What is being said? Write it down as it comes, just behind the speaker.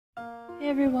Hey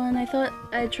everyone, I thought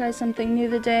I'd try something new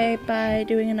today by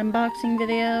doing an unboxing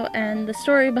video, and the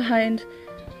story behind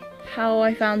how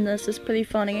I found this is pretty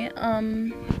funny.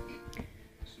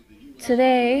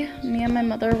 Today, me and my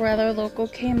mother were at our local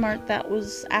Kmart that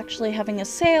was actually having a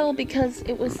sale because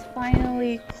it was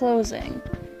finally closing.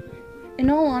 In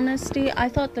all honesty, I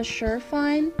thought the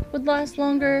Surefine would last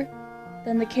longer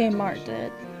than the Kmart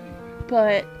did,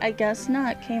 but I guess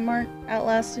not. Kmart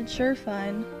outlasted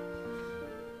Surefine.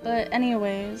 But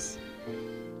anyways,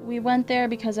 we went there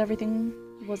because everything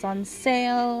was on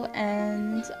sale,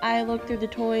 and I looked through the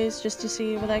toys just to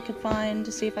see what I could find,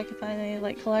 to see if I could find any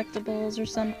like collectibles or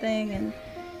something, and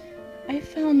I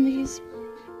found these.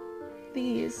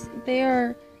 They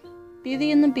are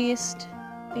Beauty and the Beast,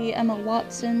 the Emma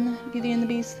Watson Beauty and the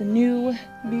Beast, the new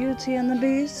Beauty and the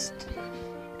Beast,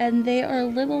 and they are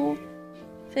little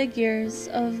figures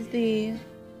of the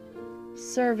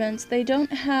servants. They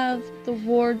don't have the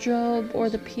wardrobe or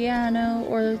the piano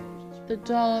or the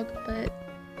dog, but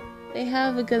they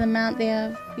have a good amount. They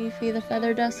have Fifi the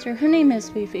feather duster. Her name is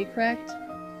Fifi, correct?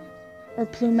 Or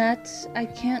Plumette? I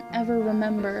can't ever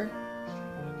remember.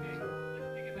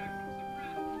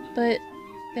 But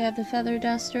they have the feather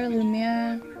duster,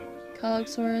 Lumiere,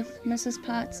 Cogsworth, Mrs.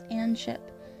 Potts, and Chip.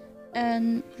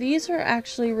 And these are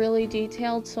actually really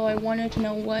detailed, so I wanted to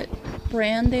know what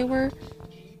brand they were.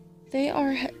 They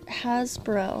are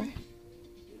Hasbro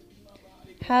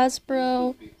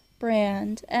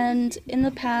brand, and in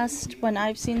the past when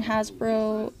I've seen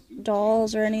Hasbro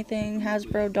dolls or anything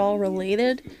Hasbro doll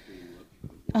related,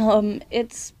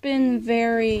 it's been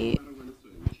very,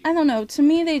 I don't know, to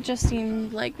me they just seem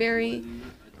like very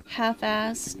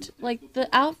half-assed. Like, the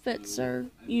outfits are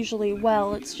usually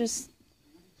well, it's just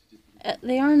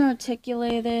they aren't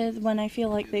articulated when I feel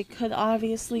like they could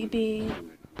obviously be.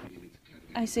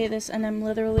 I say this and I'm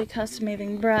literally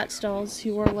custom-making Bratz dolls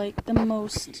who are like the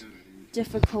most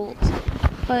difficult,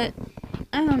 but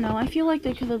I don't know, I feel like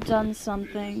they could have done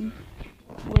something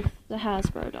with the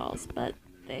Hasbro dolls, but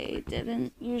they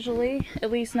didn't usually,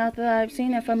 at least not that I've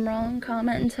seen. If I'm wrong,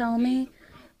 comment and tell me,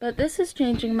 but this is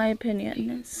changing my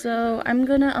opinion, so I'm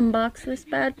gonna unbox this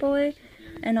bad boy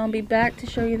and I'll be back to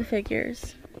show you the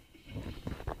figures.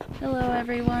 Hello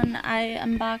everyone, I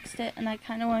unboxed it and I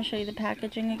kind of want to show you the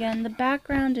packaging again. The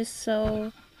background is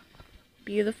so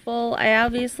beautiful. I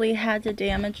obviously had to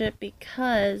damage it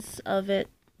because of it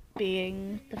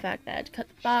being the fact that I had to cut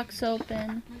the box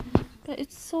open. But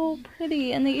it's so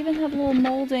pretty, and they even have a little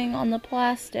molding on the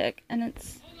plastic, and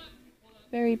it's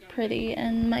very pretty.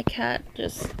 And my cat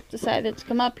just decided to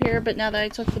come up here, but now that I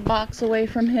took the box away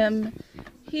from him,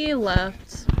 he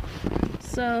left.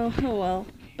 So, oh well.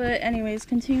 But anyways,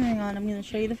 continuing on, I'm going to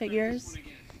show you the figures.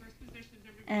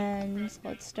 And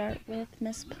let's start with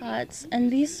Miss Potts.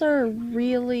 And these are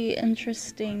really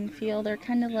interesting feel. They're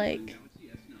kind of like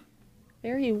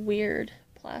very weird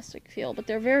plastic feel, but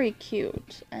they're very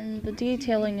cute. And the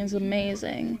detailing is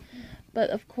amazing. But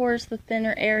of course the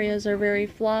thinner areas are very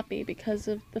floppy because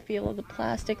of the feel of the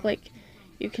plastic. Like,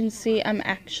 you can see I'm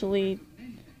actually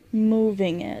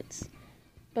moving it.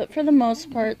 But for the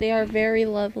most part, they are very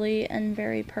lovely and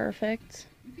very perfect.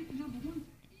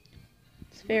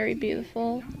 It's very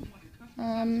beautiful.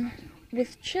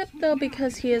 With Chip, though,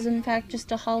 because he is in fact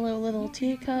just a hollow little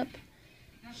teacup,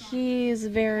 he's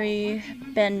very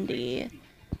bendy.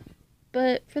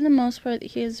 But for the most part,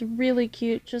 he is really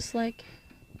cute, just like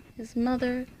his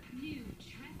mother.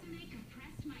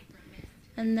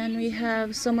 And then we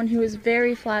have someone who is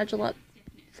very fragile up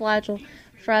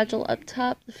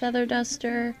top, the feather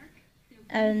duster,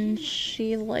 and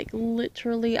she, like,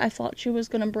 literally, I thought she was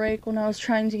gonna break when I was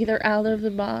trying to get her out of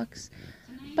the box,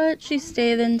 but she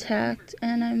stayed intact,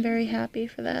 and I'm very happy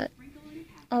for that.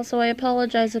 Also, I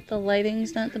apologize if the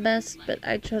lighting's not the best, but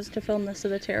I chose to film this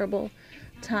at a terrible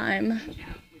time.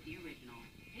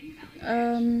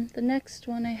 The next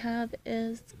one I have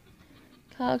is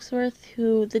Cogsworth,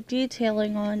 who the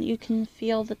detailing on, you can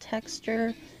feel the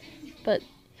texture, but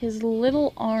his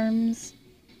little arms,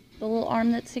 the little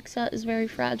arm that sticks out is very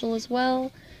fragile as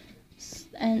well,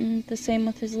 and the same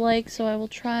with his legs, so I will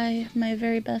try my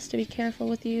very best to be careful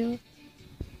with you.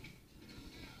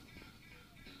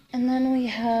 And then we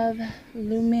have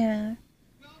Lumiere,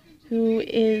 who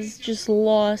is just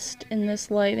lost in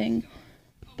this lighting,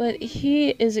 but he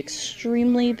is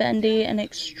extremely bendy and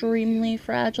extremely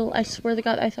fragile. I swear to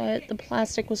God, I thought the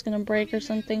plastic was going to break or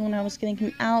something when I was getting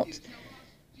him out,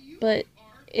 but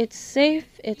it's safe,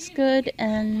 it's good,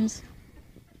 and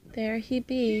there he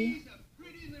be.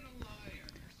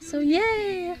 So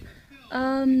yay!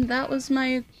 That was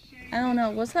my, I don't know,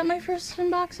 was that my first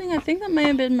unboxing? I think that might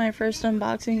have been my first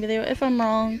unboxing video. If I'm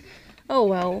wrong, oh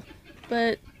well.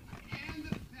 But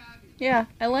yeah,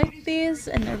 I like these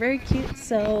and they're very cute,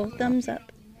 so thumbs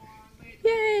up.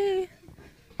 Yay!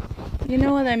 You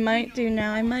know what I might do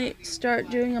now? I might start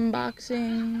doing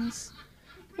unboxings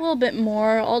a little bit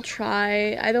more. I'll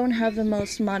try. I don't have the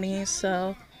most money,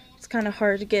 so it's kind of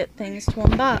hard to get things to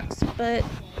unbox. But,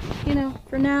 you know,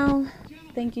 for now,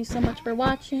 thank you so much for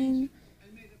watching.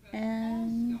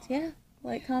 And yeah,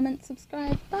 like, comment,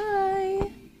 subscribe.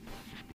 Bye!